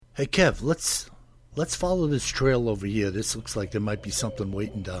Hey, Kev, let's follow this trail over here. This looks like there might be something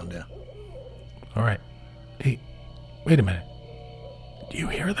waiting down there. All right. Hey, wait a minute. Do you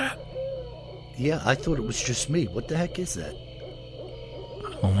hear that? Yeah, I thought it was just me. What the heck is that?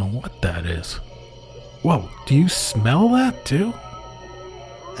 I don't know what that is. Whoa, do you smell that too?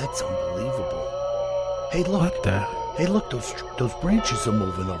 That's unbelievable. Hey, look. What the? Hey, look, those branches are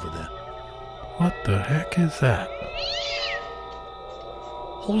moving over there. What the heck is that?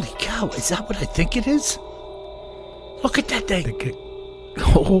 Holy cow, is that what I think it is? Look at that thing.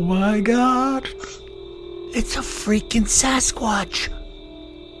 Oh my God. It's a freaking Sasquatch.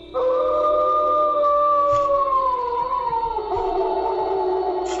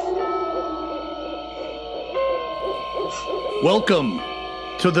 Welcome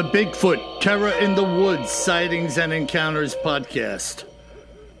to the Bigfoot Terror in the Woods Sightings and Encounters podcast.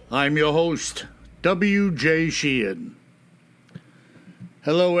 I'm your host, W.J. Sheehan.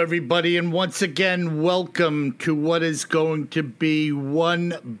 Hello, everybody, and once again, welcome to what is going to be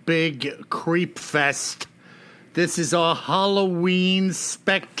one big creep fest. This is our Halloween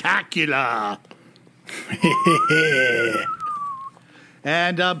spectacular.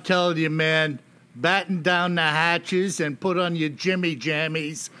 And I'm telling you, man, batten down the hatches and put on your Jimmy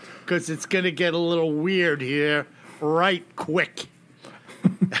Jammies, because it's going to get a little weird here right quick.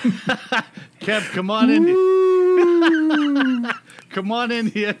 Kev, come on in. Come on in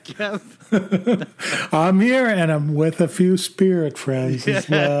here, Kev. I'm here, and I'm with a few spirit friends as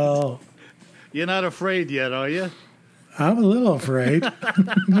well. You're not afraid yet, are you? I'm a little afraid.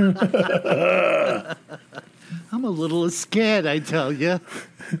 I'm a little scared, I tell you.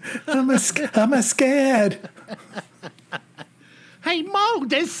 I'm scared. Hey, Mo,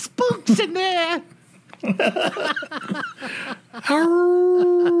 there's spooks in there.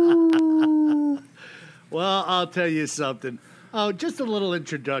 Well, I'll tell you something. Oh, just a little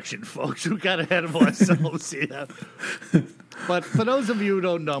introduction, folks. We got ahead of ourselves here. But for those of you who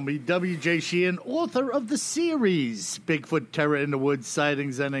don't know me, W.J. Sheehan, author of the series Bigfoot Terror in the Woods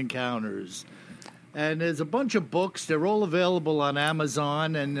Sightings and Encounters. And there's a bunch of books. They're all available on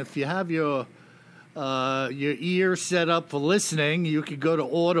Amazon. And if you have your ear set up for listening, you could go to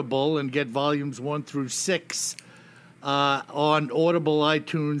Audible and get volumes 1 through 6 on Audible,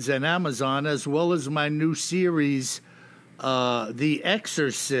 iTunes, and Amazon, as well as my new series, The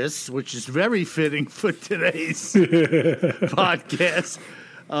Exorcist, which is very fitting for today's podcast.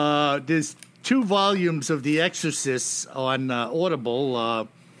 There's 2 volumes of The Exorcist on Audible.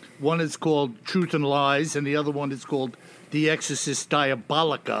 One is called Truth and Lies, and the other one is called The Exorcist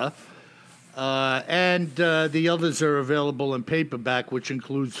Diabolica. And the others are available in paperback, which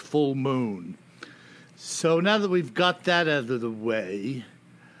includes Full Moon. So now that we've got that out of the way,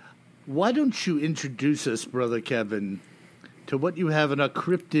 why don't you introduce us, Brother Kevin, to what you have in our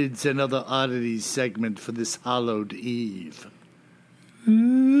Cryptids and Other Oddities segment for this hallowed eve?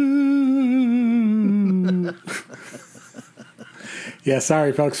 Yeah,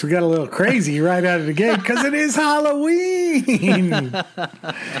 sorry, folks. We got a little crazy right out of the gate because it is Halloween.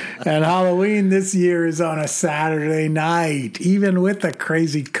 And Halloween this year is on a Saturday night. Even with the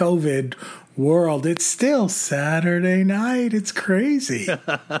crazy COVID world, it's still Saturday night. It's crazy.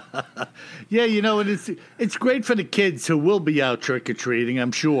 Yeah, you know, it's great for the kids who will be out trick-or-treating,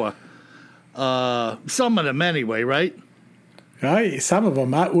 I'm sure. Some of them anyway, right? Some of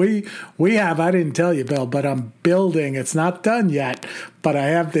them. We have, I didn't tell you, Bill, but I'm building. It's not done yet, but I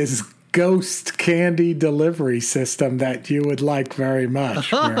have this ghost candy delivery system that you would like very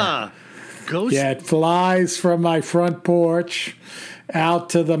much. Ghost? Yeah, it flies from my front porch out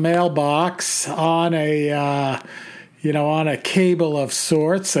to the mailbox on a cable of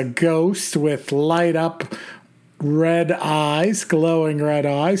sorts, a ghost with light up red eyes, glowing red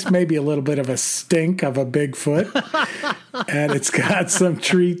eyes, maybe a little bit of a stink of a Bigfoot. And it's got some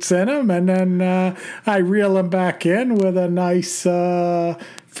treats in them. And then I reel them back in with a nice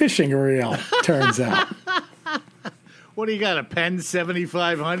fishing reel, turns out. What do you got, a Penn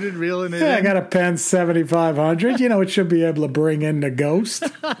 7500 reeling it in? Yeah, I got a Penn 7500. You know, it should be able to bring in the ghost.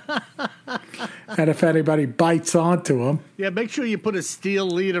 And if anybody bites onto them. Yeah, make sure you put a steel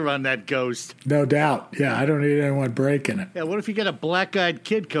leader on that ghost. No doubt. Yeah, I don't need anyone breaking it. Yeah, what if you get a black-eyed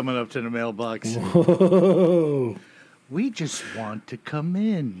kid coming up to the mailbox? Whoa. We just want to come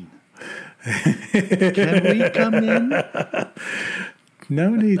in. Can we come in?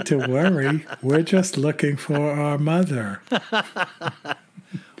 No need to worry. We're just looking for our mother.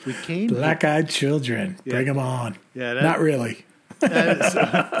 We came. Black-eyed children. Yeah. Bring them on. Yeah, not really.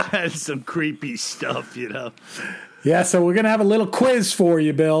 That is some creepy stuff, you know. Yeah, so we're going to have a little quiz for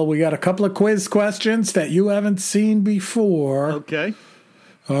you, Bill. We got a couple of quiz questions that you haven't seen before. Okay.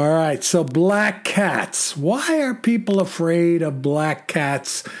 All right, so black cats. Why are people afraid of black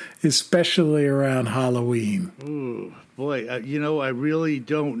cats, especially around Halloween? Ooh, boy, I really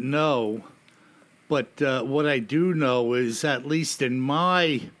don't know. But what I do know is, at least in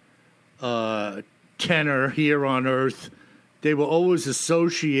my tenor here on Earth, they were always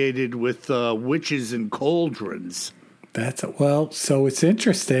associated with witches and cauldrons. So it's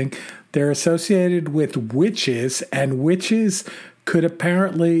interesting. They're associated with witches, and witches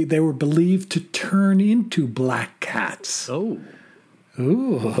they were believed to turn into black cats. Oh.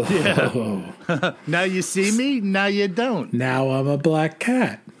 Ooh. Yeah. Now you see me, now you don't. Now I'm a black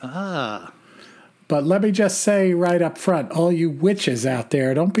cat. Ah. But let me just say right up front, all you witches out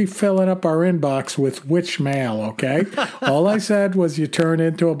there, don't be filling up our inbox with witch mail, okay? All I said was you turn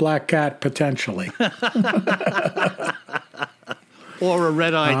into a black cat potentially. Or a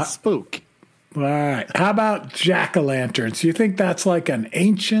red-eyed spook. All right. How about jack-o'-lanterns? Do you think that's like an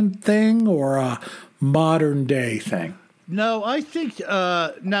ancient thing or a modern-day thing? No, I think,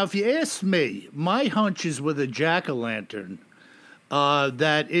 now if you ask me, my hunch is with a jack-o'-lantern,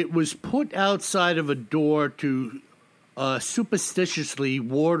 that it was put outside of a door to superstitiously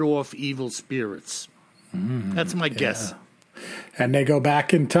ward off evil spirits. That's my guess. And they go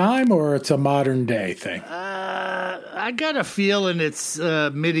back in time, or it's a modern-day thing? I got a feeling it's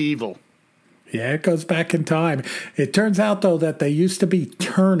medieval. Yeah, it goes back in time. It turns out, though, that they used to be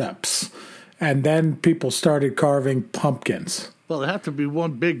turnips, and then people started carving pumpkins. Well, it had to be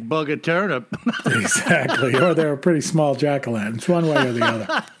one big bug of turnip. Exactly. Or they were pretty small jack-o'-lanterns, one way or the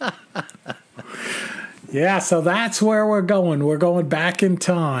other. Yeah, so that's where we're going. We're going back in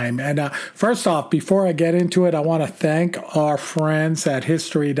time. And first off, before I get into it, I want to thank our friends at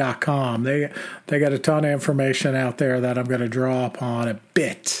History.com. They got a ton of information out there that I'm going to draw upon a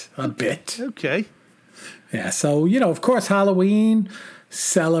bit. Okay. Yeah, so, of course, Halloween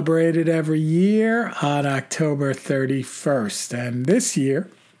celebrated every year on October 31st. And this year,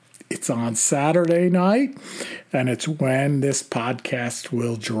 it's on Saturday night, and it's when this podcast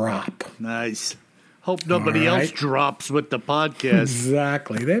will drop. Nice. Hope nobody else drops with the podcast.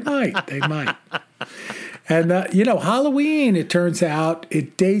 Exactly. They might. And, Halloween, it turns out,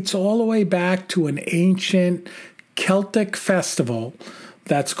 it dates all the way back to an ancient Celtic festival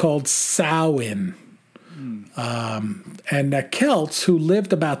that's called Samhain. And the Celts, who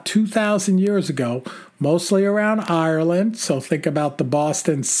lived about 2,000 years ago, mostly around Ireland, so think about the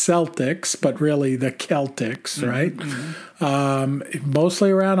Boston Celtics, but really the Celtics, right?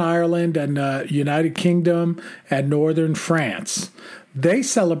 Mostly around Ireland and United Kingdom and northern France. They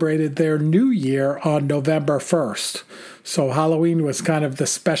celebrated their New Year on November 1st. So Halloween was kind of the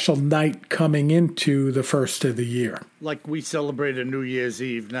special night coming into the first of the year. Like we celebrate a New Year's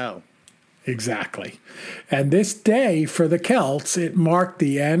Eve now. Exactly. And this day for the Celts, it marked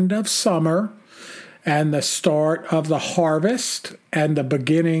the end of summer and the start of the harvest and the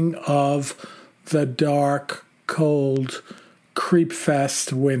beginning of the dark, cold,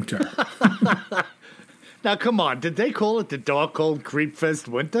 creep-fest winter. Now, come on. Did they call it the dark, cold, creep-fest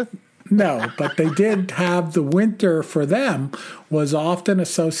winter? No, but they did have the winter for them was often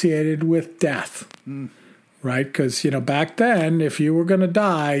associated with death. Right? Because, back then, if you were going to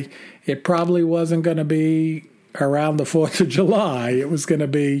die, it probably wasn't going to be around the 4th of July. It was going to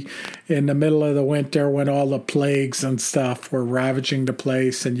be in the middle of the winter when all the plagues and stuff were ravaging the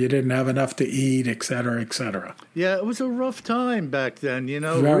place and you didn't have enough to eat, et cetera, et cetera. Yeah, it was a rough time back then,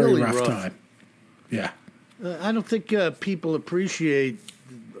 Very really rough time. Yeah. I don't think people appreciate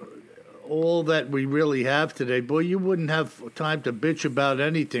all that we really have today. Boy, you wouldn't have time to bitch about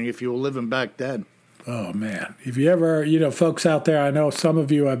anything if you were living back then. Oh, man. If you ever, folks out there, I know some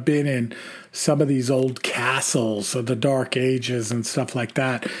of you have been in some of these old castles of the Dark Ages and stuff like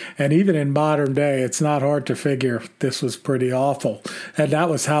that. And even in modern day, it's not hard to figure this was pretty awful. And that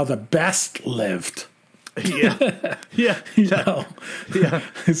was how the best lived. Yeah. Yeah. Yeah.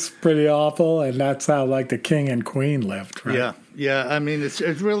 It's pretty awful. And that's how, the king and queen lived, right? Yeah. Yeah. I mean, it's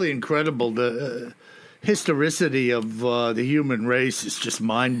really incredible. The historicity of the human race is just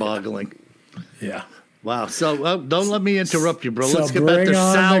mind-boggling. Yeah. Wow. So don't let me interrupt you, bro. So let's get back to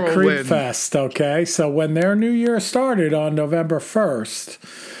on the Creep Samhain. Fest, okay? So when their New Year started on November 1st,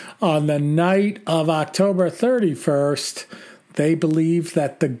 on the night of October 31st, they believed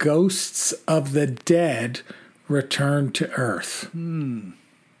that the ghosts of the dead returned to Earth. And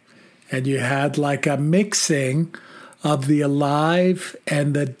you had a mixing of the alive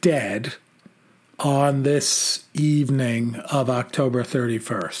and the dead on this evening of October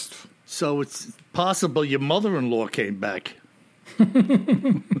 31st. So it's possible your mother-in-law came back.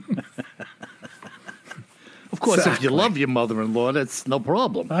 Of course, if you Exactly. love your mother-in-law, that's no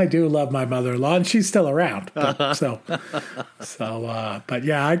problem. I do love my mother-in-law, and she's still around. But, but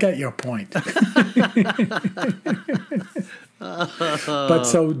yeah, I get your point. But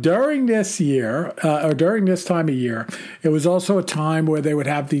so during this year, or during this time of year, it was also a time where they would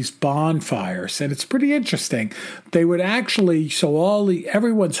have these bonfires, and it's pretty interesting. They would actually,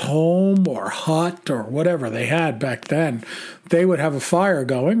 everyone's home or hut or whatever they had back then, they would have a fire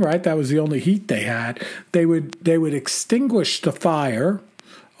going, right? That was the only heat they had. They would extinguish the fire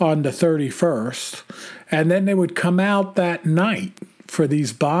on the 31st, and then they would come out that night for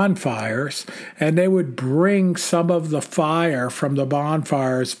these bonfires, and they would bring some of the fire from the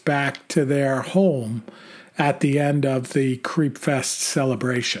bonfires back to their home at the end of the Creep Fest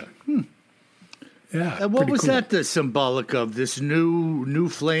celebration. Yeah. And what was cool. that the symbolic of? This new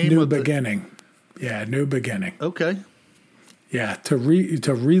flame? New beginning. Yeah, new beginning. Okay. Yeah, to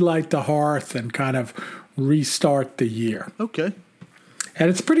relight the hearth and kind of restart the year. Okay. And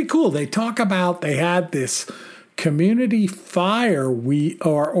it's pretty cool. They had this community fire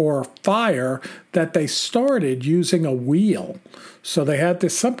or fire that they started using a wheel. So they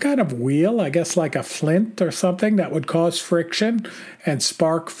had some kind of wheel, I guess like a flint or something, that would cause friction and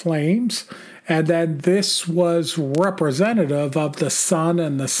spark flames. And then this was representative of the sun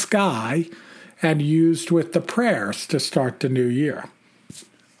and the sky and used with the prayers to start the new year.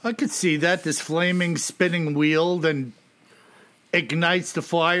 I could see that. This flaming, spinning wheel then ignites the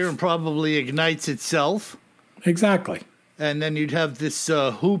fire and probably ignites itself. Exactly. And then you'd have this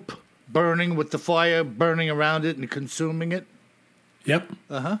hoop burning with the fire burning around it and consuming it. Yep.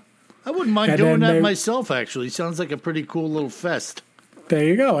 I wouldn't mind doing that myself, actually. Sounds like a pretty cool little fest. There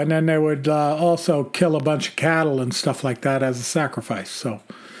you go. And then they would also kill a bunch of cattle and stuff like that as a sacrifice. So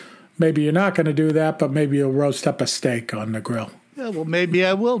maybe you're not going to do that, but maybe you'll roast up a steak on the grill. Yeah, well, maybe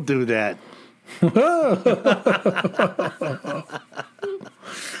I will do that.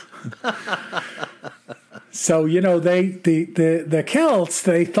 So, the Celts,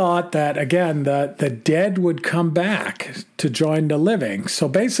 they thought that, again, the dead would come back to join the living. So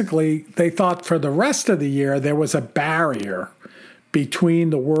basically, they thought for the rest of the year, there was a barrier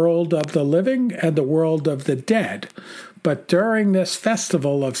between the world of the living and the world of the dead. But during this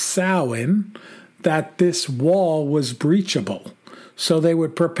festival of Samhain, that this wall was breachable. So they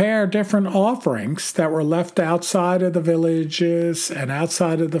would prepare different offerings that were left outside of the villages and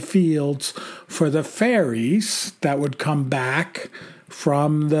outside of the fields for the fairies that would come back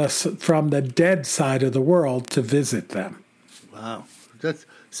from the dead side of the world to visit them. Wow. That's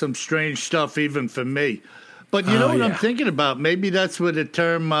some strange stuff even for me. But you know what I'm thinking about? Maybe that's where the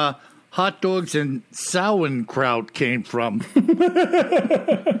term hot dogs and sauerkraut came from.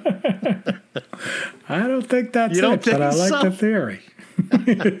 I don't think that's You don't it, but I think like so? the theory.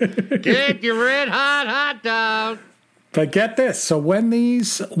 Get your red hot dog. But get this. So when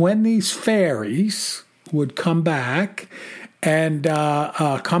these fairies would come back and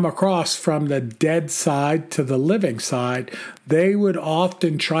come across from the dead side to the living side, they would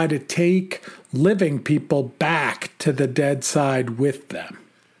often try to take living people back to the dead side with them.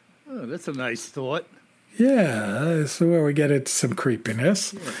 Oh, that's a nice thought. Yeah, that's where we get into some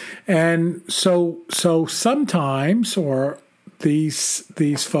creepiness. Yeah. And so sometimes, or these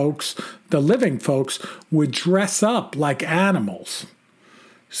folks, the living folks, would dress up like animals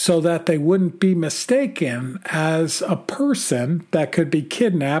so that they wouldn't be mistaken as a person that could be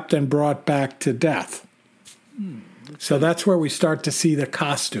kidnapped and brought back to death. So that's where we start to see the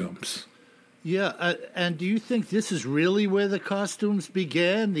costumes. Yeah, and do you think this is really where the costumes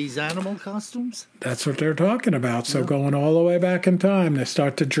began, these animal costumes? That's what they're talking about. So going all the way back in time, they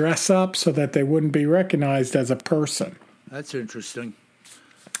start to dress up so that they wouldn't be recognized as a person. That's interesting.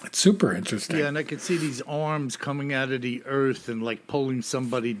 It's super interesting. Yeah, and I could see these arms coming out of the earth and like pulling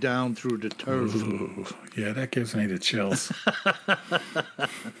somebody down through the turf. Ooh, yeah, that gives me the chills.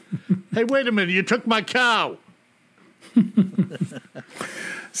 Hey, wait a minute, you took my cow.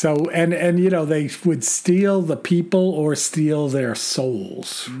 So, and they would steal the people or steal their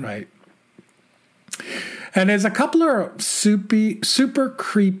souls, right? And there's a couple of super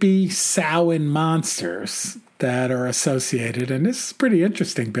creepy Samhain monsters that are associated, and this is pretty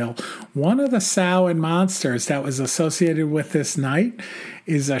interesting, Bill. One of the Samhain monsters that was associated with this night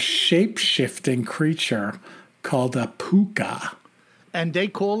is a shape-shifting creature called a puka. And they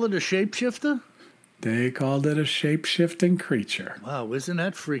call it a shapeshifter? They called it a shape-shifting creature. Wow, isn't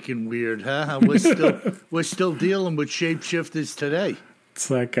that freaking weird, huh? We're still dealing with shapeshifters today. It's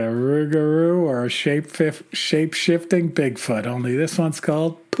like a rougarou or a shape-shifting Bigfoot, only this one's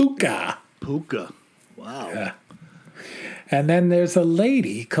called Puka. Puka. Wow. Yeah. And then there's a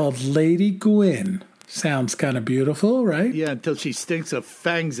lady called Lady Gwyn. Sounds kind of beautiful, right? Yeah, until she stinks her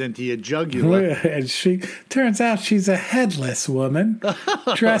fangs into your jugular. And she turns out she's a headless woman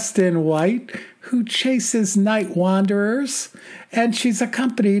dressed in white who chases night wanderers, and she's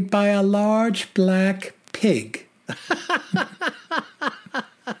accompanied by a large black pig.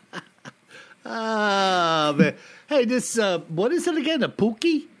 Ah, man. Hey, this, what is it again? A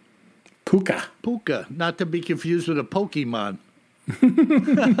Pookie? Puka. Puka, not to be confused with a Pokemon.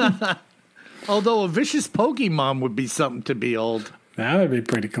 Although a vicious Pokemon would be something to behold. That would be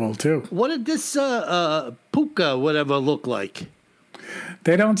pretty cool, too. What did this Puka, whatever, look like?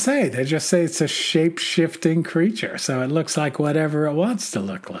 They don't say. They just say it's a shape-shifting creature, so it looks like whatever it wants to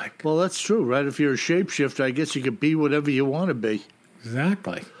look like. Well, that's true, right? If you're a shapeshifter, I guess you could be whatever you want to be.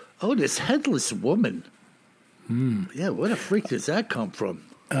 Exactly. Oh, this headless woman. Yeah, where the freak does that come from?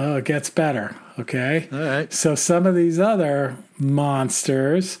 Oh, it gets better, okay? All right. So some of these other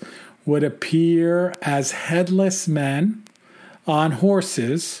monsters would appear as headless men on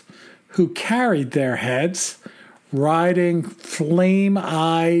horses who carried their heads, riding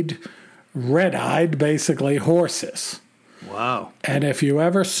flame-eyed, red-eyed, basically, horses. Wow. And if you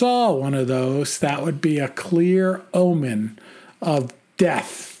ever saw one of those, that would be a clear omen of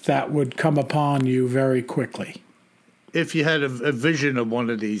death that would come upon you very quickly. If you had a vision of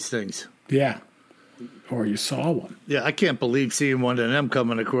one of these things. Yeah. Or you saw one. Yeah, I can't believe seeing one of them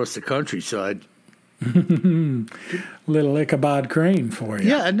coming across the countryside. Little Ichabod Crane for you.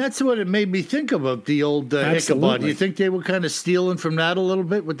 Yeah, and that's what it made me think of the old Ichabod. You think they were kind of stealing from that a little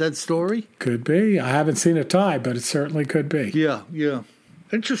bit with that story? Could be. I haven't seen it tied, but it certainly could be. Yeah.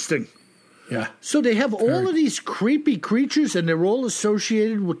 Interesting. Yeah. So they have all of these creepy creatures, and they're all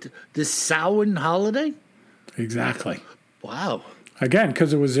associated with this Samhain holiday? Exactly. Wow. Again,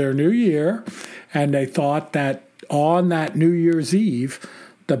 because it was their new year, and they thought that on that New Year's Eve,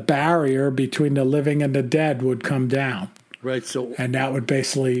 the barrier between the living and the dead would come down. Right. So, and that would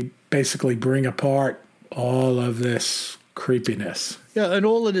basically bring apart all of this creepiness. Yeah, and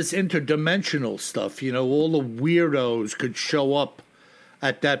all of this interdimensional stuff. You know, all the weirdos could show up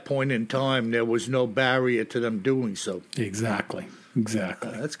at that point in time. There was no barrier to them doing so. Exactly.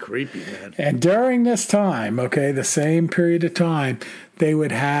 That's creepy, man. And during this time, the same period of time, they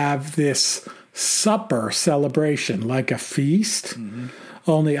would have this supper celebration, like a feast. Mm-hmm.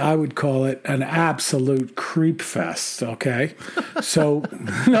 Only I would call it an absolute creep fest, okay? So,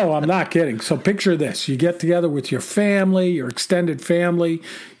 no, I'm not kidding. So picture this. You get together with your family, your extended family.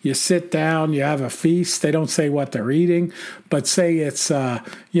 You sit down, you have a feast. They don't say what they're eating, but say it's, a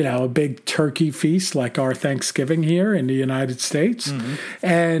big turkey feast like our Thanksgiving here in the United States. Mm-hmm.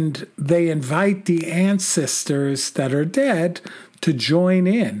 And they invite the ancestors that are dead to join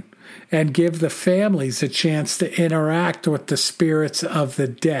in and give the families a chance to interact with the spirits of the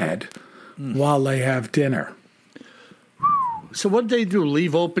dead while they have dinner. So what did they do?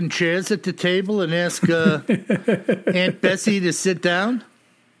 Leave open chairs at the table and ask Aunt Bessie to sit down?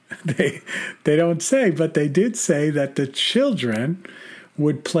 They don't say, but they did say that the children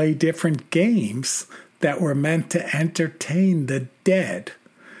would play different games that were meant to entertain the dead,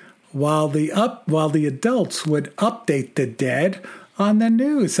 while the adults would update the dead on the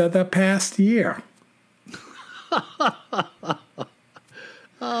news of the past year.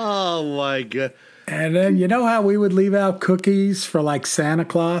 Oh, my God. And then you know how we would leave out cookies for like Santa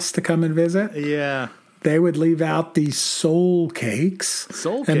Claus to come and visit? Yeah. They would leave out these soul cakes.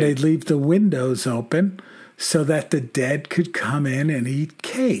 And they'd leave the windows open so that the dead could come in and eat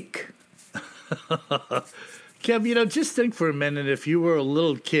cake. Kev, just think for a minute if you were a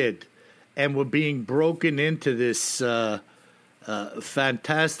little kid and were being broken into this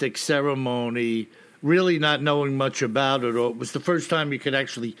fantastic ceremony, really not knowing much about it, or it was the first time you could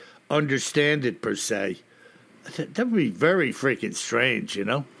actually understand it per se. That would be very freaking strange,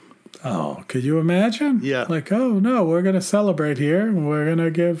 Oh, could you imagine? Yeah. Like, oh, no, we're going to celebrate here. We're going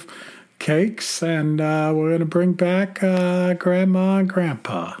to give cakes, and we're going to bring back Grandma and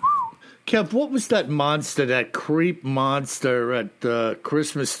Grandpa. Kev, what was that monster, that creep monster at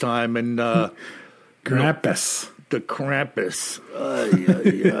Christmas time? And Krampus. The Krampus.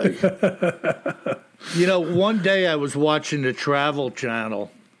 One day I was watching the Travel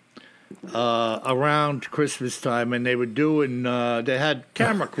Channel around Christmas time, and they were doing, they had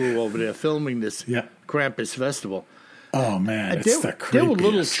camera crew over there filming this Krampus festival. Oh, man, it's the creepiest. There were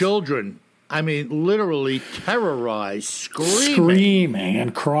little children, literally terrorized, screaming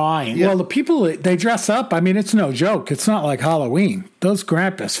and crying. Yeah. Well, the people, they dress up. It's no joke. It's not like Halloween. Those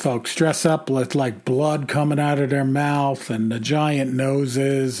Krampus folks dress up with like blood coming out of their mouth and the giant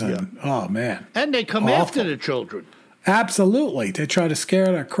noses. And oh, man. And they come after the children. Absolutely. They try to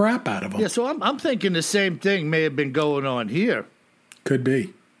scare the crap out of them. Yeah, so I'm thinking the same thing may have been going on here. Could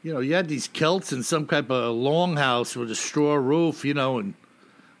be. You know, you had these Celts in some type of longhouse with a straw roof, you know, and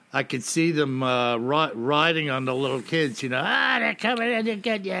I could see them riding on the little kids, you know. They're coming in to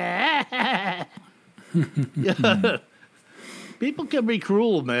get you. Yeah. People can be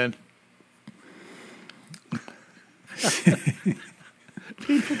cruel, man.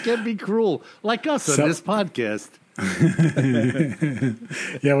 People can be cruel, like us on this podcast.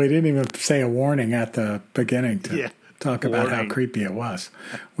 Yeah, we didn't even say a warning at the beginning to talk about how creepy it was.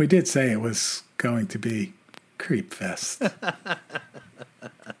 We did say it was going to be Creep Fest.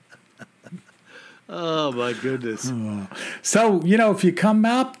 Oh, my goodness. So, you know, if you come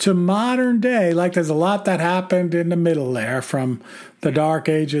up to modern day, like there's a lot that happened in the middle there from the Dark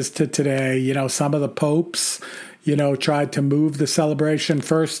Ages to today. You know, some of the popes, you know, tried to move the celebration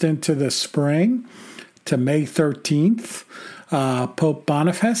first into the spring to May 13th. Pope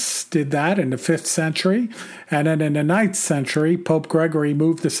Boniface did that in the 5th century. And then in the 9th century, Pope Gregory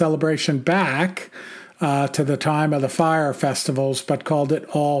moved the celebration back to the time of the fire festivals, but called it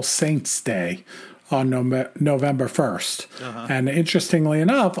All Saints' Day on November 1st. And interestingly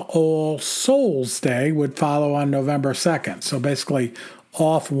enough, All Souls' Day would follow on November 2nd. So basically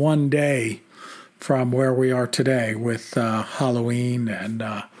off one day from where we are today with Halloween and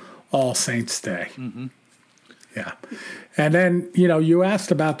All Saints' Day. Mm-hmm. Yeah. And then, you know, you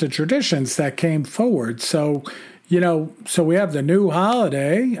asked about the traditions that came forward. So, you know, so we have the new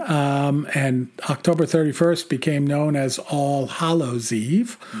holiday, and October 31st became known as All Hallows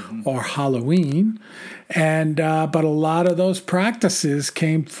Eve or Halloween. And but a lot of those practices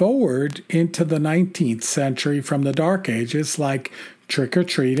came forward into the 19th century from the Dark Ages, like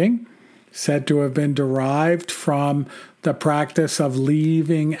trick-or-treating, said to have been derived from the practice of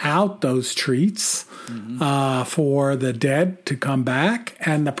leaving out those treats for the dead to come back,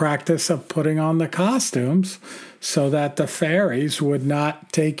 and the practice of putting on the costumes so that the fairies would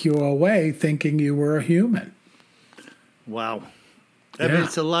not take you away thinking you were a human. Wow. I mean,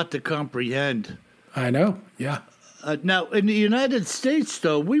 it's a lot to comprehend. I know, yeah. Now, in the United States,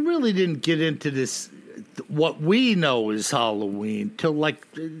 though, we really didn't get into this, what we know is Halloween, till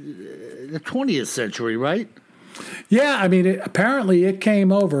like the 20th century, right? Yeah, I mean, apparently it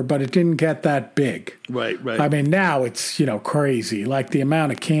came over, but it didn't get that big. Right. I mean, now it's, you know, crazy. Like the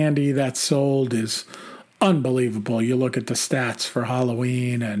amount of candy that's sold is unbelievable. You look at the stats for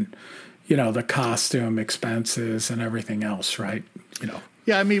Halloween and, you know, the costume expenses and everything else, right? You know.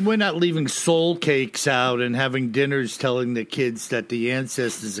 Yeah, I mean, we're not leaving soul cakes out and having dinners telling the kids that the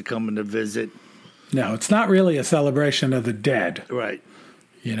ancestors are coming to visit. No, it's not really a celebration of the dead. Right.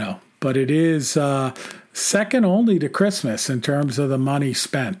 You know, but it is second only to Christmas in terms of the money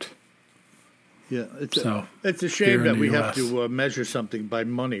spent. Yeah, it's a shame that we have to measure something by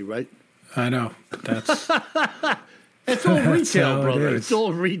money, right? I know. That's it's all retail, brother. It's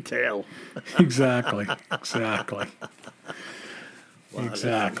all retail. Exactly. Wow,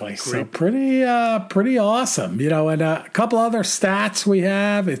 exactly. So pretty awesome, you know. And a couple other stats we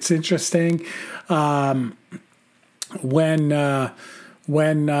have. It's interesting when the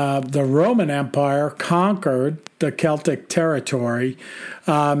Roman Empire conquered the Celtic territory,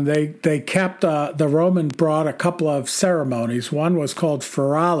 they kept the Roman brought a couple of ceremonies. One was called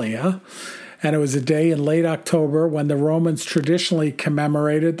Feralia, and it was a day in late October when the Romans traditionally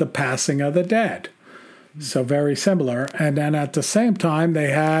commemorated the passing of the dead. So very similar. And then at the same time,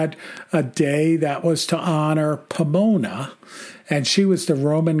 they had a day that was to honor Pomona, and she was the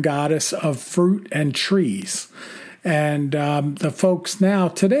Roman goddess of fruit and trees. And the folks now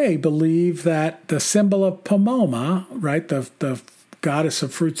today believe that the symbol of Pomona, right, the goddess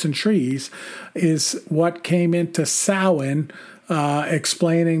of fruits and trees, is what came into Samhain,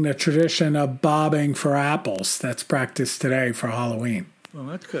 explaining the tradition of bobbing for apples that's practiced today for Halloween. Well,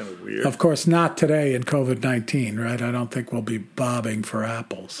 that's kind of weird. Of course, not today in COVID-19, right? I don't think we'll be bobbing for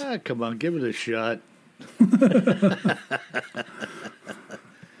apples. Come on, give it a shot.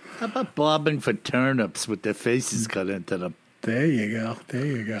 How about bobbing for turnips with their faces cut into them? There you go.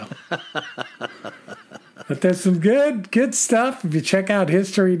 But there's some good stuff if you check out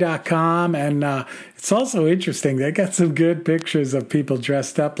history.com, and it's also interesting. They got some good pictures of people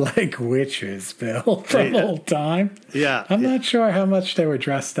dressed up like witches, Bill, from old time. Yeah. I'm not sure how much they were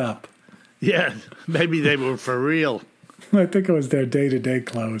dressed up. Yeah, maybe they were for real. I think it was their day-to-day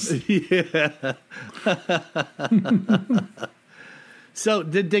clothes. Yeah. So,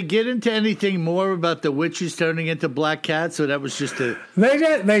 did they get into anything more about the witches turning into black cats, or that was just a...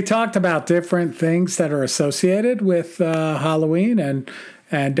 They talked about different things that are associated with Halloween,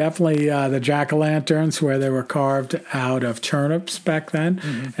 and definitely the jack-o'-lanterns where they were carved out of turnips back then.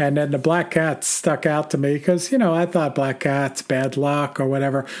 Mm-hmm. And then the black cats stuck out to me because, I thought black cats, bad luck or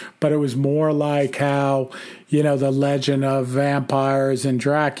whatever, but it was more like how, the legend of vampires and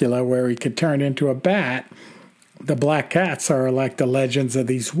Dracula where he could turn into a bat. The black cats are like the legends of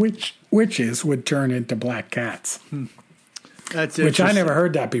these witches would turn into black cats. That's which I never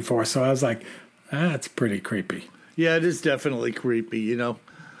heard that before, so I was like, that's pretty creepy. Yeah, it is definitely creepy,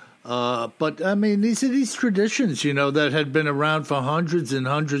 But, I mean, these are these traditions, that had been around for hundreds and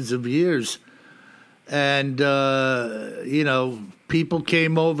hundreds of years. And, people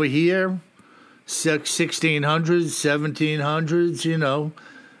came over here, 1600s, 1700s,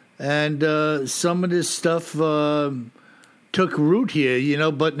 and some of this stuff took root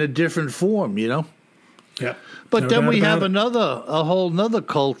here, but in a different form, Yeah. But then we have a whole nother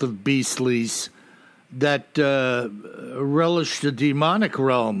cult of beastlies that relish the demonic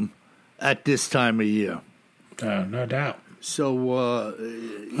realm at this time of year. No doubt. So,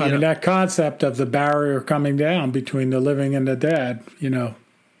 I mean, that concept of the barrier coming down between the living and the dead,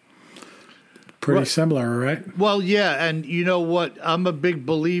 pretty similar, right? Well, yeah, and you know what? I'm a big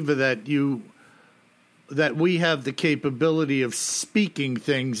believer that we have the capability of speaking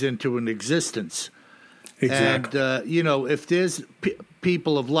things into an existence. Exactly. And, if there's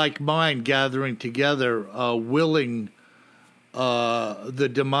people of like mind gathering together, willing the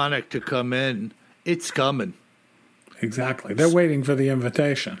demonic to come in, it's coming. Exactly. They're waiting for the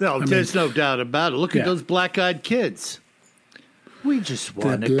invitation. No, there's no doubt about it. Look at those black-eyed kids. We just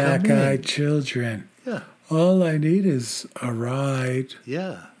want to come in. The black-eyed children. Yeah. All I need is a ride.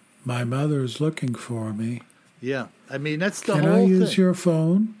 Yeah. My mother's looking for me. Yeah. I mean, that's the whole thing. Can I use your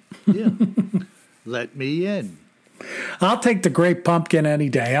phone? Yeah. Let me in. I'll take the great pumpkin any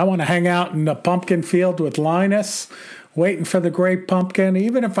day. I want to hang out in the pumpkin field with Linus, waiting for the great pumpkin,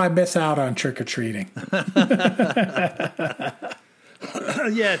 even if I miss out on trick-or-treating. Yeah,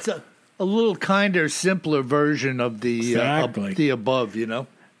 it's a little kinder, simpler version of the above,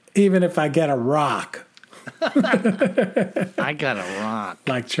 Even if I get a rock. I got a rock.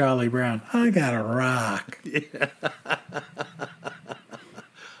 Like Charlie Brown. I got a rock. Yeah.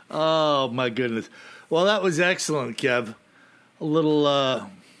 Oh, my goodness. Well, that was excellent, Kev. A little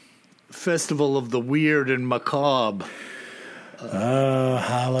festival of the weird and macabre.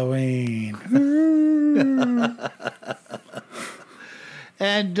 Halloween.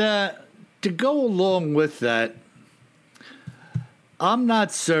 And to go along with that, I'm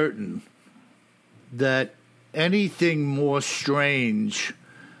not certain that anything more strange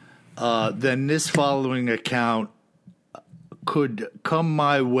than this following account could come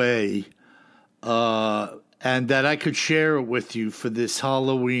my way, and that I could share it with you for this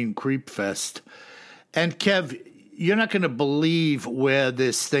Halloween Creep Fest. And Kev, you're not going to believe where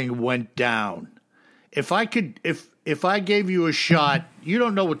this thing went down. If I gave you a shot, you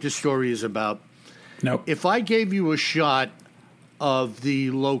don't know what this story is about. No. If I gave you a shot of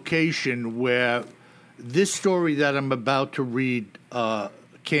the location where this story that I'm about to read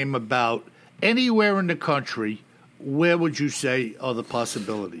came about, anywhere in the country, where would you say are the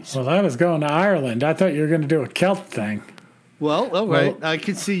possibilities? Well, I was going to Ireland. I thought you were going to do a Celt thing. Well, all right. I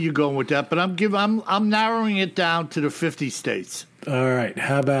can see you going with that, but I'm narrowing it down to the 50 states. All right.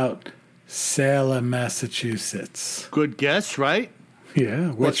 How about Salem, Massachusetts? Good guess, right?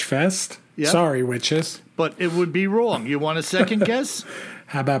 Yeah. Witch Fest? Yeah. Sorry, witches. But it would be wrong. You want a second guess?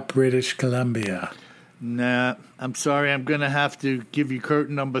 How about British Columbia? Nah, I'm sorry. I'm going to have to give you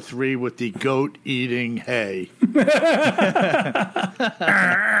curtain number 3 with the goat eating hay.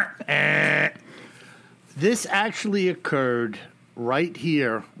 This actually occurred right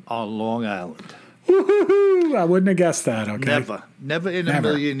here on Long Island. Woo-hoo-hoo. I wouldn't have guessed that, okay? Never in a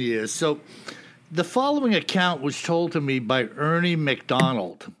million years. So the following account was told to me by Ernie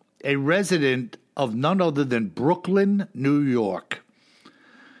McDonald, a resident of none other than Brooklyn, New York.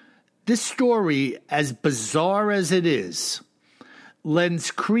 This story, as bizarre as it is,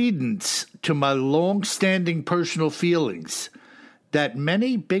 lends credence to my long-standing personal feelings that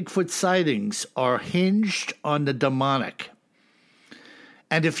many Bigfoot sightings are hinged on the demonic.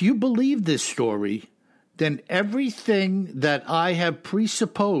 And if you believe this story, then everything that I have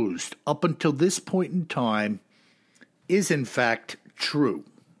presupposed up until this point in time is in fact true.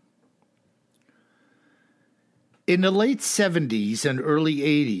 In the late 70s and early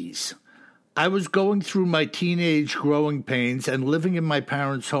 80s, I was going through my teenage growing pains and living in my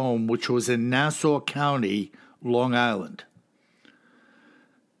parents' home, which was in Nassau County, Long Island.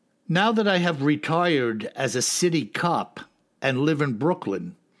 Now that I have retired as a city cop and live in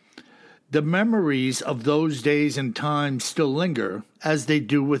Brooklyn, the memories of those days and times still linger, as they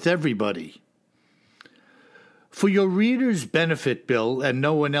do with everybody. For your readers' benefit, Bill, and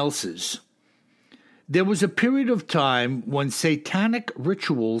no one else's, there was a period of time when satanic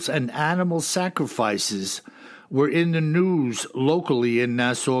rituals and animal sacrifices were in the news locally in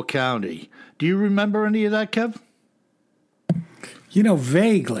Nassau County. Do you remember any of that, Kev?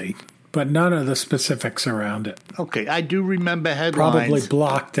 Vaguely, but none of the specifics around it. Okay, I do remember headlines. Probably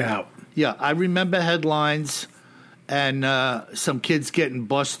blocked out. Yeah, I remember headlines and some kids getting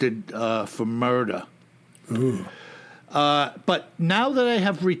busted for murder. Ooh. But now that I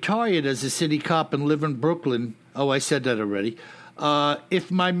have retired as a city cop and live in Brooklyn, I said that already, if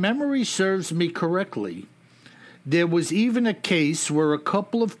my memory serves me correctly, there was even a case where a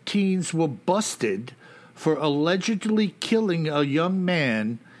couple of teens were busted for allegedly killing a young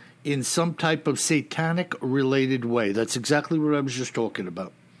man in some type of satanic-related way. That's exactly what I was just talking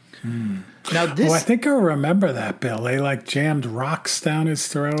about. Now this, I think I remember that, Bill. They jammed rocks down his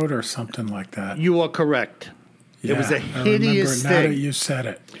throat or something like that. You are correct. Yeah, it was a hideous thing. Now that you said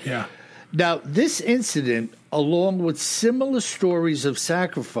it, yeah. Now, this incident, along with similar stories of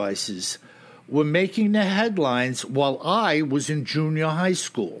sacrifices, were making the headlines while I was in junior high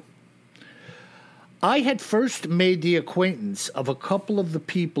school. I had first made the acquaintance of a couple of the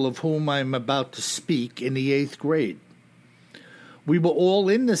people of whom I am about to speak in the 8th grade. We were all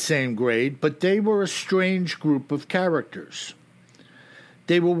in the same grade, but they were a strange group of characters.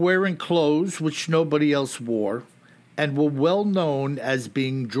 They were wearing clothes which nobody else wore, and were well known as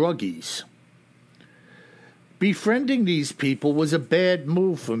being druggies. Befriending these people was a bad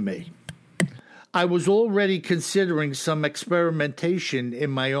move for me. I was already considering some experimentation in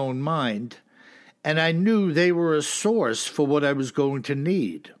my own mind, and I knew they were a source for what I was going to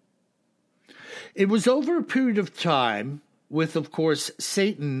need. It was over a period of time, with, of course,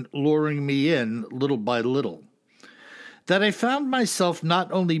 Satan luring me in little by little, that I found myself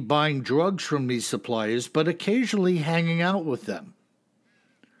not only buying drugs from these suppliers, but occasionally hanging out with them.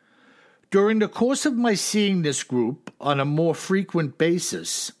 During the course of my seeing this group on a more frequent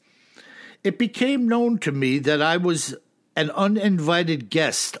basis, it became known to me that I was an uninvited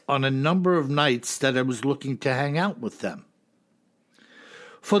guest on a number of nights that I was looking to hang out with them.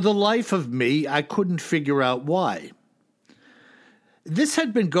 For the life of me, I couldn't figure out why. This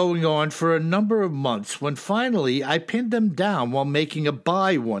had been going on for a number of months when finally I pinned them down while making a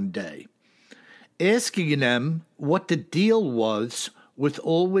buy one day, asking them what the deal was with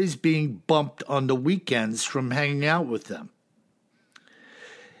always being bumped on the weekends from hanging out with them.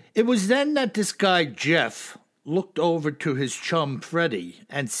 It was then that this guy, Jeff, looked over to his chum, Freddie,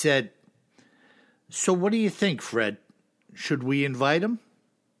 and said, "So what do you think, Fred? Should we invite him?"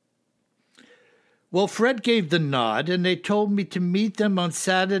 Well, Fred gave the nod, and they told me to meet them on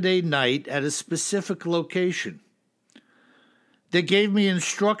Saturday night at a specific location. They gave me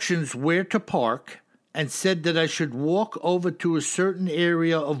instructions where to park and said that I should walk over to a certain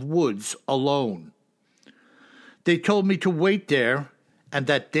area of woods alone. They told me to wait there and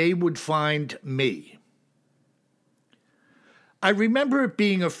that they would find me. I remember it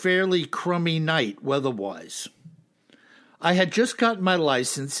being a fairly crummy night weather-wise. I had just gotten my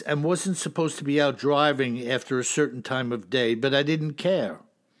license and wasn't supposed to be out driving after a certain time of day, but I didn't care.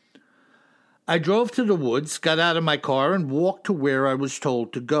 I drove to the woods, got out of my car, and walked to where I was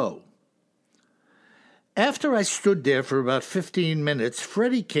told to go. After I stood there for about 15 minutes,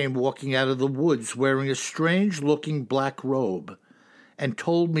 Freddie came walking out of the woods wearing a strange-looking black robe and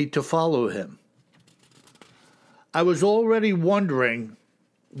told me to follow him. I was already wondering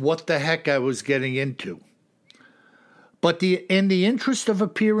what the heck I was getting into. But in the interest of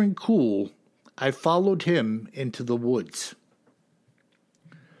appearing cool, I followed him into the woods.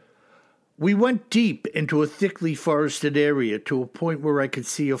 We went deep into a thickly forested area to a point where I could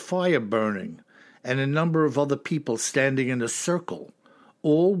see a fire burning and a number of other people standing in a circle,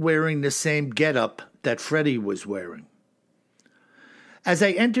 all wearing the same getup that Freddie was wearing. As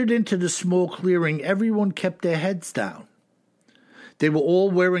I entered into the small clearing, everyone kept their heads down. They were all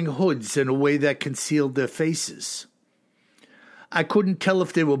wearing hoods in a way that concealed their faces. I couldn't tell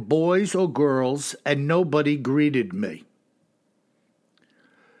if they were boys or girls, and nobody greeted me.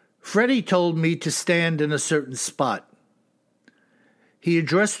 Freddie told me to stand in a certain spot. He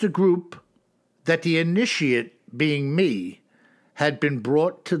addressed the group that the initiate, being me, had been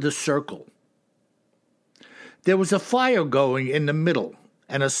brought to the circle. There was a fire going in the middle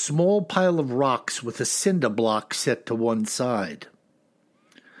and a small pile of rocks with a cinder block set to one side.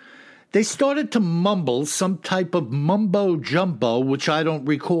 They started to mumble some type of mumbo-jumbo, which I don't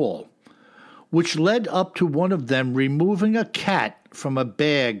recall, which led up to one of them removing a cat from a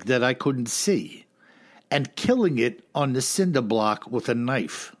bag that I couldn't see and killing it on the cinder block with a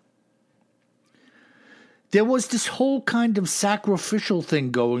knife. There was this whole kind of sacrificial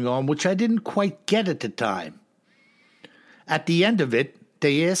thing going on, which I didn't quite get at the time. At the end of it,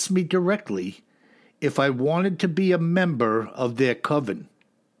 they asked me directly if I wanted to be a member of their coven.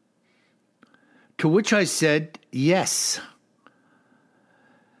 To which I said, yes.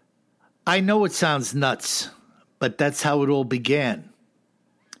 I know it sounds nuts, but that's how it all began.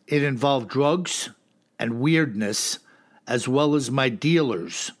 It involved drugs and weirdness, as well as my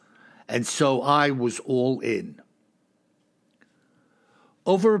dealers, and so I was all in.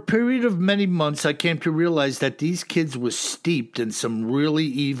 Over a period of many months, I came to realize that these kids were steeped in some really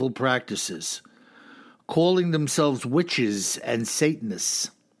evil practices, calling themselves witches and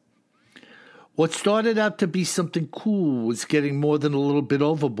Satanists. What started out to be something cool was getting more than a little bit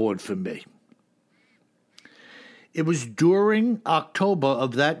overboard for me. It was during October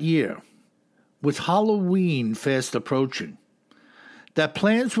of that year, with Halloween fast approaching, that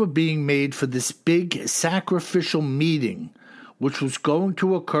plans were being made for this big sacrificial meeting which was going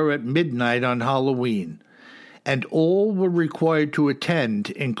to occur at midnight on Halloween, and all were required to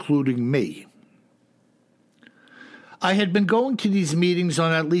attend, including me. I had been going to these meetings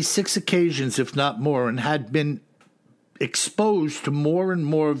on at least 6 occasions, if not more, and had been exposed to more and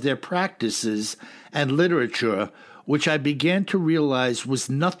more of their practices and literature, which I began to realize was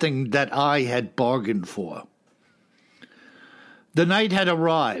nothing that I had bargained for. The night had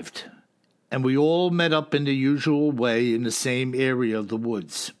arrived, and we all met up in the usual way in the same area of the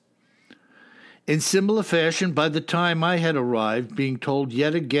woods. In similar fashion, by the time I had arrived, being told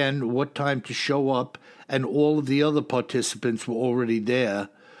yet again what time to show up, and all of the other participants were already there,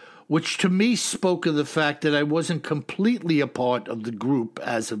 which to me spoke of the fact that I wasn't completely a part of the group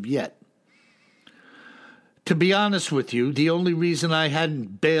as of yet. To be honest with you, the only reason I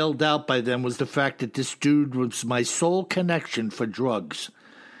hadn't bailed out by them was the fact that this dude was my sole connection for drugs,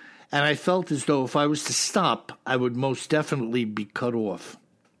 and I felt as though if I was to stop, I would most definitely be cut off.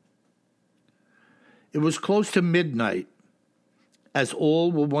 It was close to midnight, as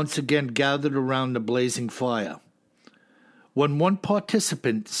all were once again gathered around the blazing fire, when one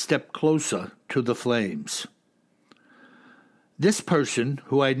participant stepped closer to the flames. This person,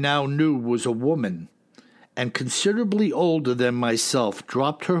 who I now knew was a woman, and considerably older than myself,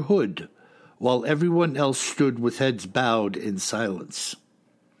 dropped her hood, while everyone else stood with heads bowed in silence.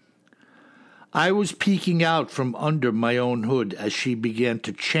 I was peeking out from under my own hood as she began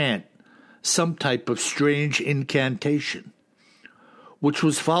to chant some type of strange incantation, which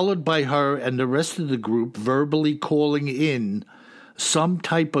was followed by her and the rest of the group verbally calling in some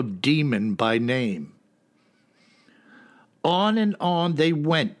type of demon by name. On and on they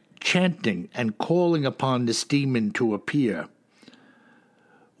went, chanting and calling upon this demon to appear,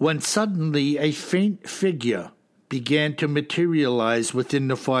 when suddenly a faint figure began to materialize within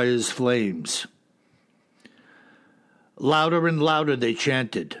the fire's flames. Louder and louder they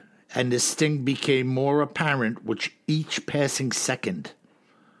chanted, and this thing became more apparent with each passing second.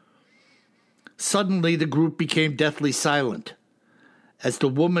 Suddenly the group became deathly silent, as the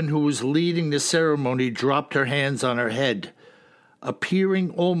woman who was leading the ceremony dropped her hands on her head,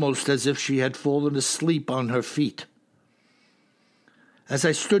 appearing almost as if she had fallen asleep on her feet. As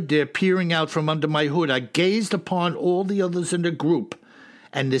I stood there peering out from under my hood, I gazed upon all the others in the group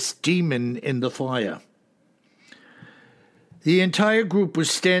and this demon in the fire. The entire group was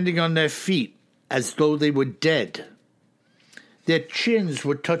standing on their feet as though they were dead. Their chins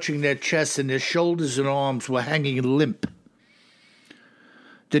were touching their chests and their shoulders and arms were hanging limp.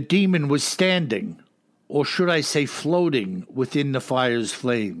 The demon was standing, or should I say floating, within the fire's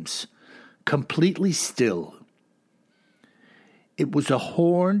flames, completely still. It was a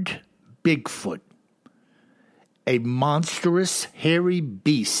horned Bigfoot, a monstrous, hairy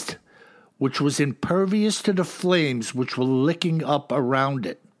beast which was impervious to the flames which were licking up around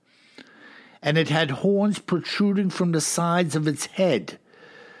it, and it had horns protruding from the sides of its head,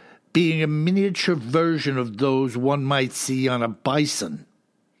 being a miniature version of those one might see on a bison.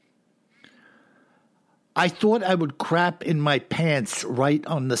 I thought I would crap in my pants right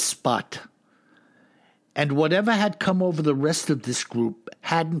on the spot, and whatever had come over the rest of this group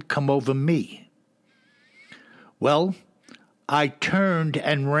hadn't come over me. Well, I turned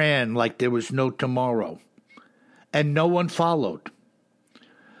and ran like there was no tomorrow, and no one followed.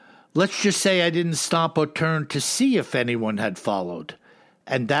 Let's just say I didn't stop or turn to see if anyone had followed,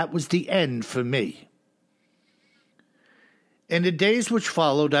 and that was the end for me. In the days which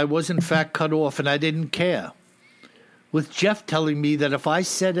followed, I was in fact cut off, and I didn't care, with Jeff telling me that if I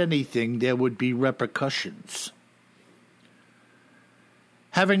said anything, there would be repercussions.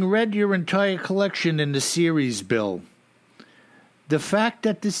 Having read your entire collection in the series, Bill, the fact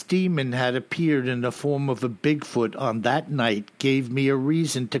that this demon had appeared in the form of a Bigfoot on that night gave me a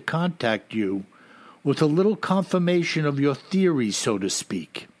reason to contact you with a little confirmation of your theory, so to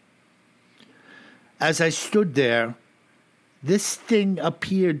speak. As I stood there, this thing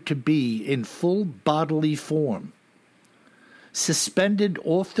appeared to be in full bodily form, suspended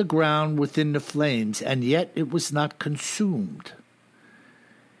off the ground within the flames, and yet it was not consumed.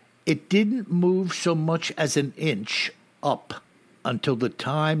 It didn't move so much as an inch up until the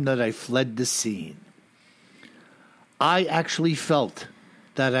time that I fled the scene. I actually felt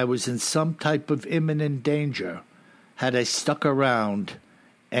that I was in some type of imminent danger had I stuck around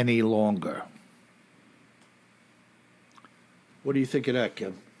any longer. What do you think of that,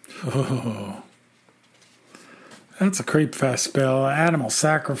 Kim? Oh, that's a creep fest, Bill. Animal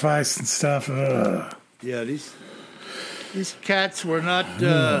sacrifice and stuff. Ugh. Yeah, these cats were not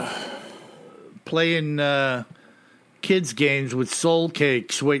playing kids' games with soul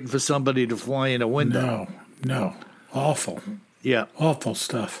cakes waiting for somebody to fly in a window. No. Awful. Yeah. Awful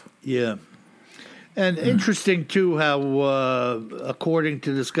stuff. Yeah. And interesting, too, how, according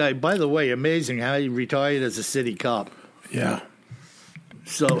to this guy, by the way, amazing how he retired as a city cop. Yeah.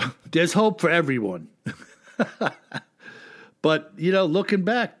 So there's hope for everyone. But, looking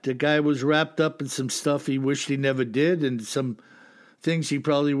back, the guy was wrapped up in some stuff he wished he never did and some things he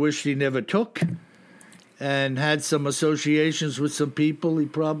probably wished he never took, and had some associations with some people he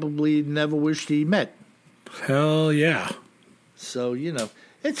probably never wished he met. Hell yeah. So,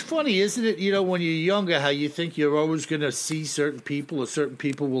 it's funny, isn't it, when you're younger, how you think you're always going to see certain people or certain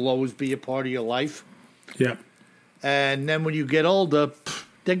people will always be a part of your life. Yeah. And then when you get older,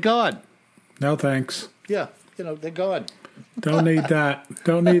 they're gone. No thanks. Yeah, they're gone. Don't need that.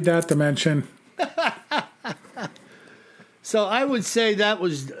 Don't need that dimension. So I would say that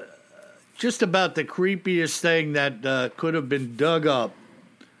was just about the creepiest thing that could have been dug up.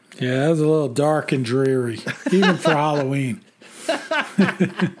 Yeah, that was a little dark and dreary, even for Halloween.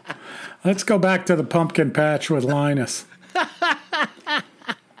 Let's go back to the pumpkin patch with Linus.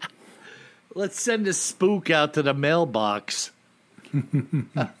 Let's send a spook out to the mailbox.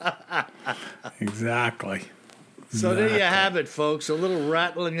 Exactly. So there you have it, folks. A little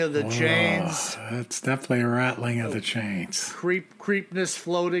rattling of the chains. That's definitely a rattling of the chains. Creepness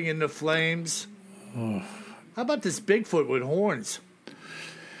floating in the flames. How about this Bigfoot with horns?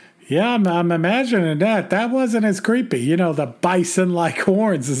 Yeah, I'm imagining that. That wasn't as creepy. The bison-like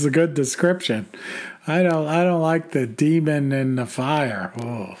horns is a good description. I don't like the demon in the fire.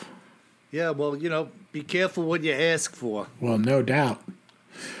 Oh. Yeah, well, be careful what you ask for. Well, no doubt.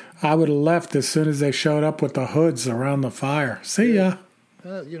 I would have left as soon as they showed up with the hoods around the fire. See ya.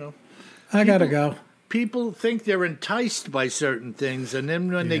 I gotta go. People think they're enticed by certain things, and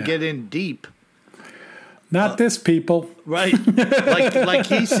then when they get in deep. Not this people. Right. like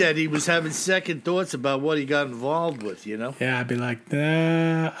he said, he was having second thoughts about what he got involved with, Yeah, I'd be like,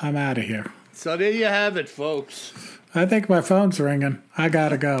 nah, I'm out of here. So there you have it, folks. I think my phone's ringing. I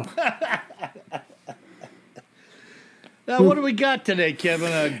gotta go. Now, what do we got today,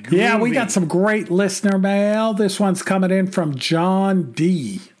 Kevin? Yeah, we got some great listener mail. This one's coming in from John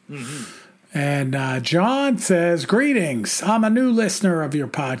D. Mm-hmm. And John says, greetings. I'm a new listener of your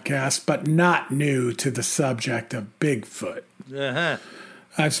podcast, but not new to the subject of Bigfoot. Uh-huh.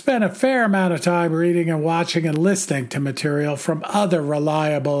 I've spent a fair amount of time reading and watching and listening to material from other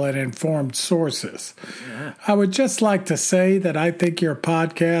reliable and informed sources. Uh-huh. I would just like to say that I think your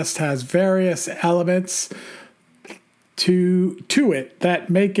podcast has various elements to it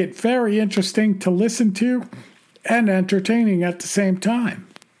that make it very interesting to listen to and entertaining at the same time.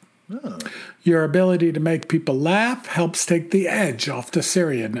 Oh. Your ability to make people laugh helps take the edge off the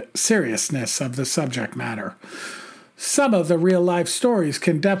seriousness of the subject matter. Some of the real-life stories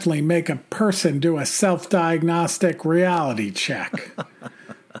can definitely make a person do a self-diagnostic reality check.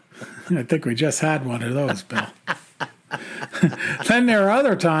 I think we just had one of those, Bill. Then there are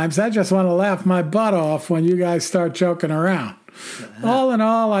other times I just want to laugh my butt off when you guys start joking around. All in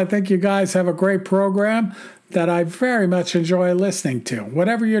all, I think you guys have a great program that I very much enjoy listening to.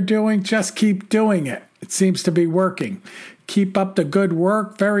 Whatever you're doing, just keep doing it. It seems to be working. Keep up the good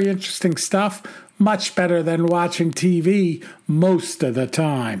work. Very interesting stuff. Much better than watching TV most of the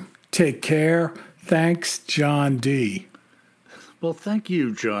time. Take care. Thanks, John D. Well, thank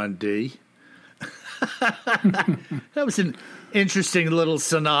you, John D. That was an interesting little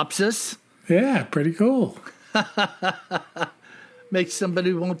synopsis. Yeah, pretty cool. Makes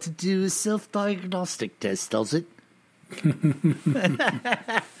somebody want to do a self-diagnostic test, does it?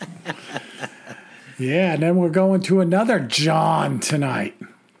 Yeah, and then we're going to another John tonight.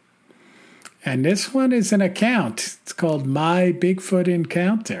 And this one is an account. It's called My Bigfoot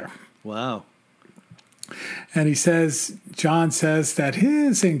Encounter. Wow. And he says, John says that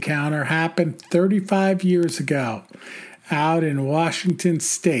his encounter happened 35 years ago out in Washington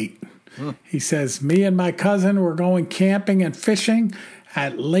State. He says, me and my cousin were going camping and fishing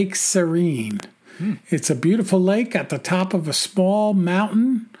at Lake Serene. It's a beautiful lake at the top of a small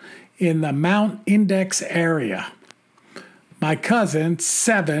mountain in the Mount Index area. My cousin,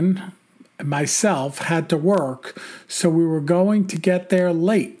 7, and myself had to work, so we were going to get there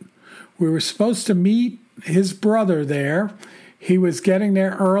late. We were supposed to meet his brother there. He was getting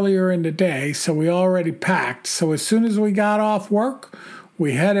there earlier in the day, so we already packed. So as soon as we got off work,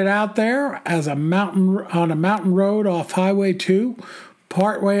 we headed out there on a mountain road off Highway 2.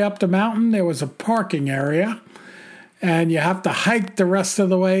 Partway up the mountain, there was a parking area, and you have to hike the rest of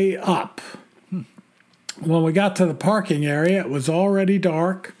the way up. When we got to the parking area, it was already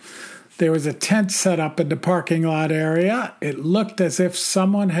dark. There was a tent set up in the parking lot area. It looked as if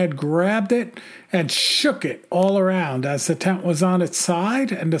someone had grabbed it and shook it all around as the tent was on its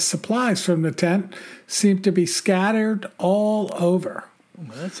side, and the supplies from the tent seemed to be scattered all over.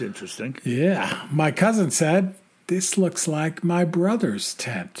 Well, that's interesting. Yeah. My cousin said, this looks like my brother's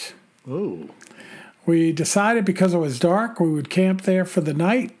tent. Oh. We decided because it was dark, we would camp there for the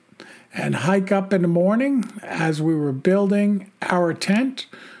night and hike up in the morning. As we were building our tent,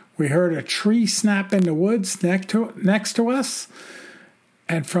 we heard a tree snap in the woods next to us.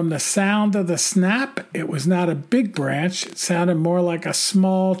 And from the sound of the snap, it was not a big branch. It sounded more like a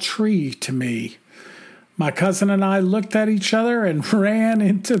small tree to me. My cousin and I looked at each other and ran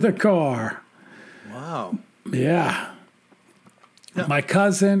into the car. Wow. Yeah. No. My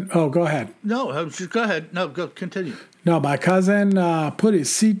cousin... Oh, go ahead. No, go ahead. No, go continue. No, my cousin put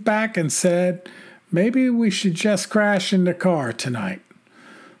his seat back and said, maybe we should just crash in the car tonight.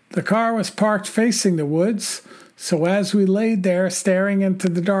 The car was parked facing the woods, so as we laid there staring into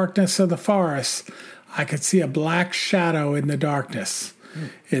the darkness of the forest, I could see a black shadow in the darkness.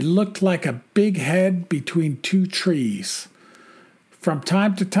 It looked like a big head between 2 trees. From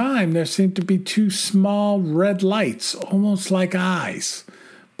time to time, there seemed to be 2 small red lights, almost like eyes,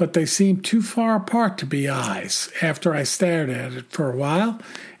 but they seemed too far apart to be eyes. After I stared at it for a while,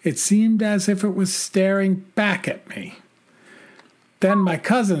 it seemed as if it was staring back at me. Then my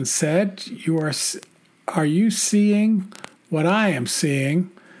cousin said, Are you seeing what I am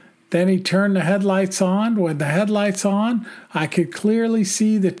seeing? Then he turned the headlights on. When the headlights on, I could clearly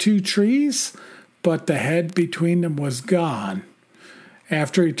see the 2 trees, but the head between them was gone.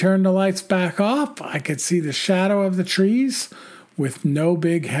 After he turned the lights back off, I could see the shadow of the trees with no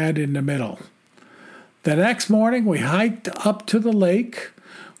big head in the middle. The next morning, we hiked up to the lake.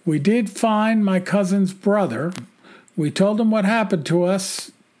 We did find my cousin's brother. We told him what happened to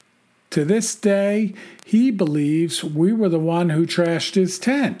us. To this day, he believes we were the one who trashed his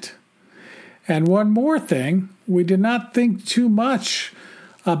tent. And one more thing, we did not think too much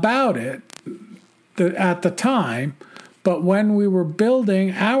about it at the time, but when we were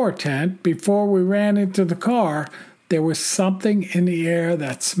building our tent, before we ran into the car, there was something in the air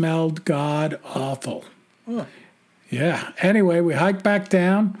that smelled god-awful. Oh. Yeah. Anyway, we hiked back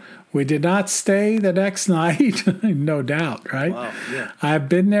down. We did not stay the next night. No doubt, right? Wow, yeah. I've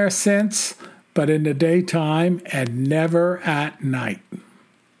been there since, but in the daytime and never at night.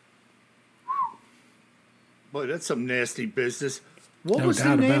 Boy, that's some nasty business. What was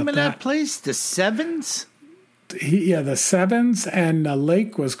the name of that place? The Sevens? The Sevens, and the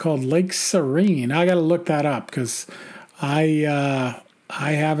lake was called Lake Serene. I got to look that up because I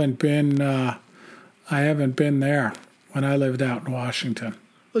haven't been there when I lived out in Washington.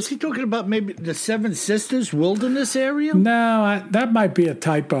 Was he talking about maybe the Seven Sisters Wilderness area? No, that might be a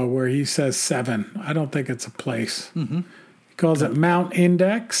typo where he says 7. I don't think it's a place. Mm-hmm. He calls it Mount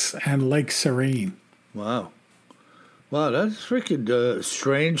Index and Lake Serene. Wow. Wow, that's freaking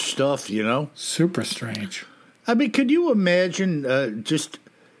strange stuff, you know? Super strange. I mean, could you imagine just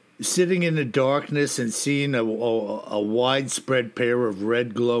sitting in the darkness and seeing a widespread pair of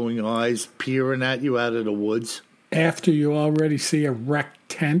red glowing eyes peering at you out of the woods? After you already see a wrecked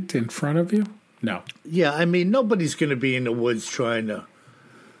tent in front of you? No. Yeah, I mean, nobody's going to be in the woods trying to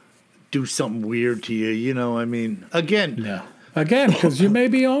do something weird to you, you know? I mean, again. No. Again, because you may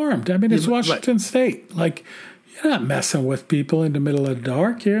be armed. I mean, it's Washington State. Like, you're not messing with people in the middle of the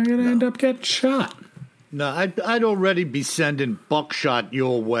dark. You're going to end up getting shot. No, I'd already be sending buckshot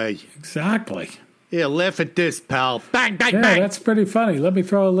your way. Exactly. Yeah, laugh at this, pal. Bang, bang, Yeah, bang. that's pretty funny. Let me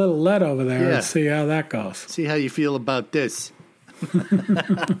throw a little lead over there Yeah. and see how that goes. See how you feel about this.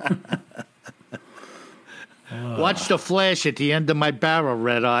 Watch the flash at the end of my barrel,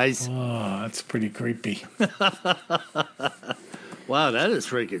 Red Eyes. Oh, that's pretty creepy. Wow, that is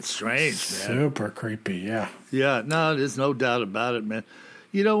freaking strange, man. Super creepy, yeah. Yeah, no, there's no doubt about it, man.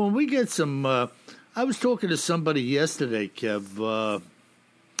 You know, when we get some... I was talking to somebody yesterday, Kev.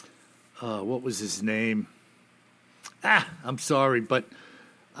 What was his name? I'm sorry, but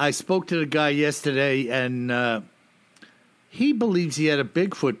I spoke to the guy yesterday, and he believes he had a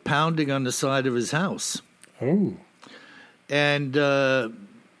Bigfoot pounding on the side of his house. Oh. And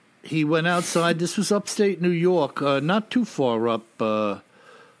he went outside. This was upstate New York, not too far up.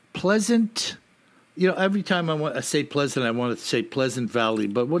 Pleasant. You know, every time I say Pleasant, I want to say Pleasant Valley.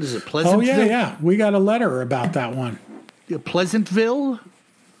 But what is it, Pleasantville? Oh, yeah. We got a letter about that one. Pleasantville?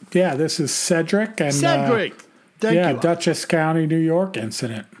 Yeah, this is Cedric. And, Cedric! Thank you. Dutchess County, New York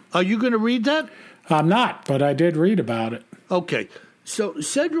incident. Are you going to read that? I'm not, but I did read about it. Okay. So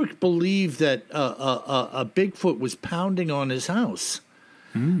Cedric believed that a Bigfoot was pounding on his house.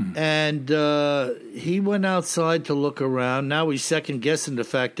 And he went outside to look around. Now he's second-guessing the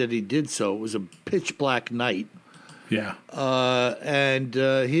fact that he did so. It was a pitch-black night. Yeah. And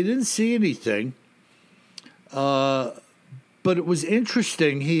he didn't see anything. But it was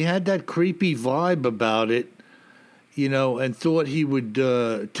interesting. He had that creepy vibe about it, you know, and thought he would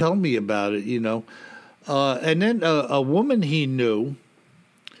tell me about it, you know. And then a woman he knew,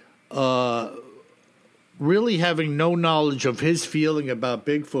 really having no knowledge of his feeling about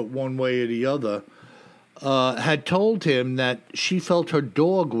Bigfoot one way or the other, had told him that she felt her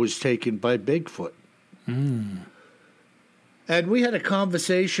dog was taken by Bigfoot. And we had a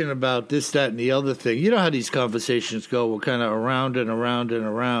conversation about this, that, and the other thing. You know how these conversations go. We're kind of around and around and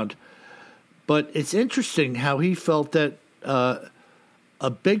around. But it's interesting how he felt that a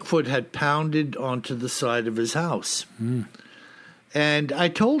Bigfoot had pounded onto the side of his house. And I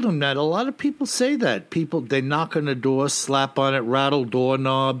told him that a lot of people say that. People, they knock on the door, slap on it, rattle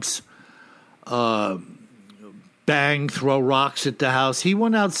doorknobs, bang, throw rocks at the house. He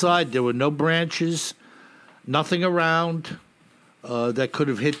went outside. There were no branches, nothing around that could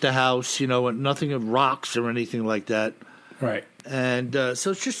have hit the house, you know, and nothing of rocks or anything like that. Right. And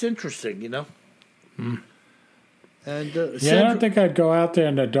so it's just interesting, you know. And Yeah, I don't think I'd go out there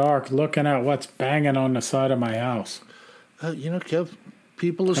in the dark looking at what's banging on the side of my house. you know, Kev,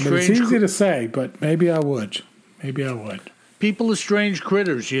 people are I mean, strange. it's easy to say, but maybe I would. Maybe I would. People are strange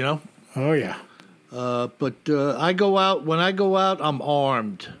critters, you know. Oh, yeah. But I go out. When I go out, I'm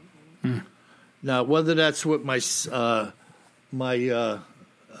armed. Now, whether that's with my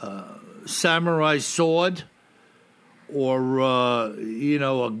samurai sword or you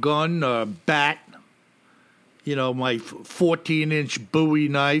know, a gun or a bat, you know, my 14-inch Bowie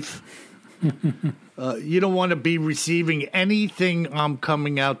knife. You don't want to be receiving anything I'm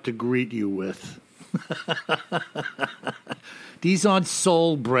coming out to greet you with. These aren't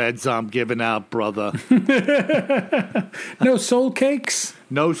soul breads I'm giving out, brother. No soul cakes?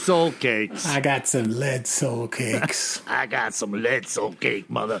 No soul cakes. I got some lead soul cakes. I got some lead soul cake,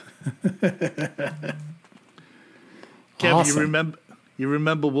 mother. Kevin, Awesome. you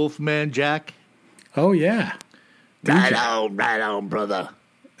remember Wolfman Jack? Oh, yeah. Right on, brother.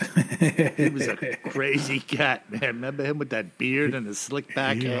 He was a crazy cat, man. Remember him with that beard and the slick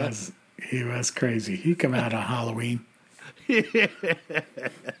back hair? He was crazy. He come out on Halloween.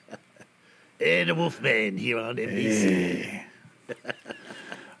 And the Wolfman here on NBC.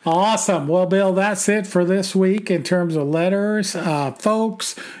 Awesome. Well, Bill, that's it for this week in terms of letters.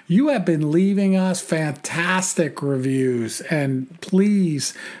 Folks, you have been leaving us fantastic reviews, and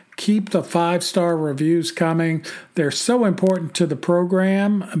please keep the 5-star reviews coming. They're so important to the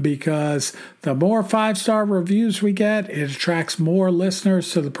program because the more 5-star reviews we get, it attracts more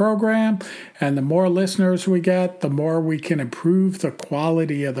listeners to the program. And the more listeners we get, the more we can improve the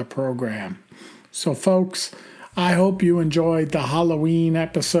quality of the program. So, folks, I hope you enjoyed the Halloween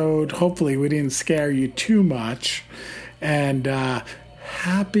episode. Hopefully we didn't scare you too much. And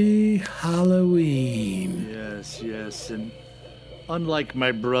happy Halloween. Yes. And unlike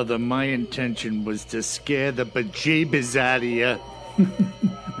my brother, my intention was to scare the bejeebus out of you.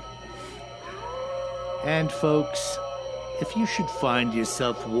 And, folks, if you should find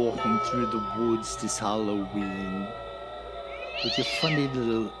yourself walking through the woods this Halloween with your funny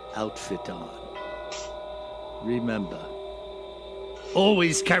little outfit on, remember,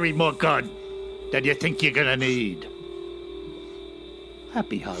 always carry more gun than you think you're gonna need.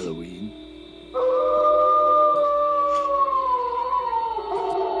 Happy Halloween.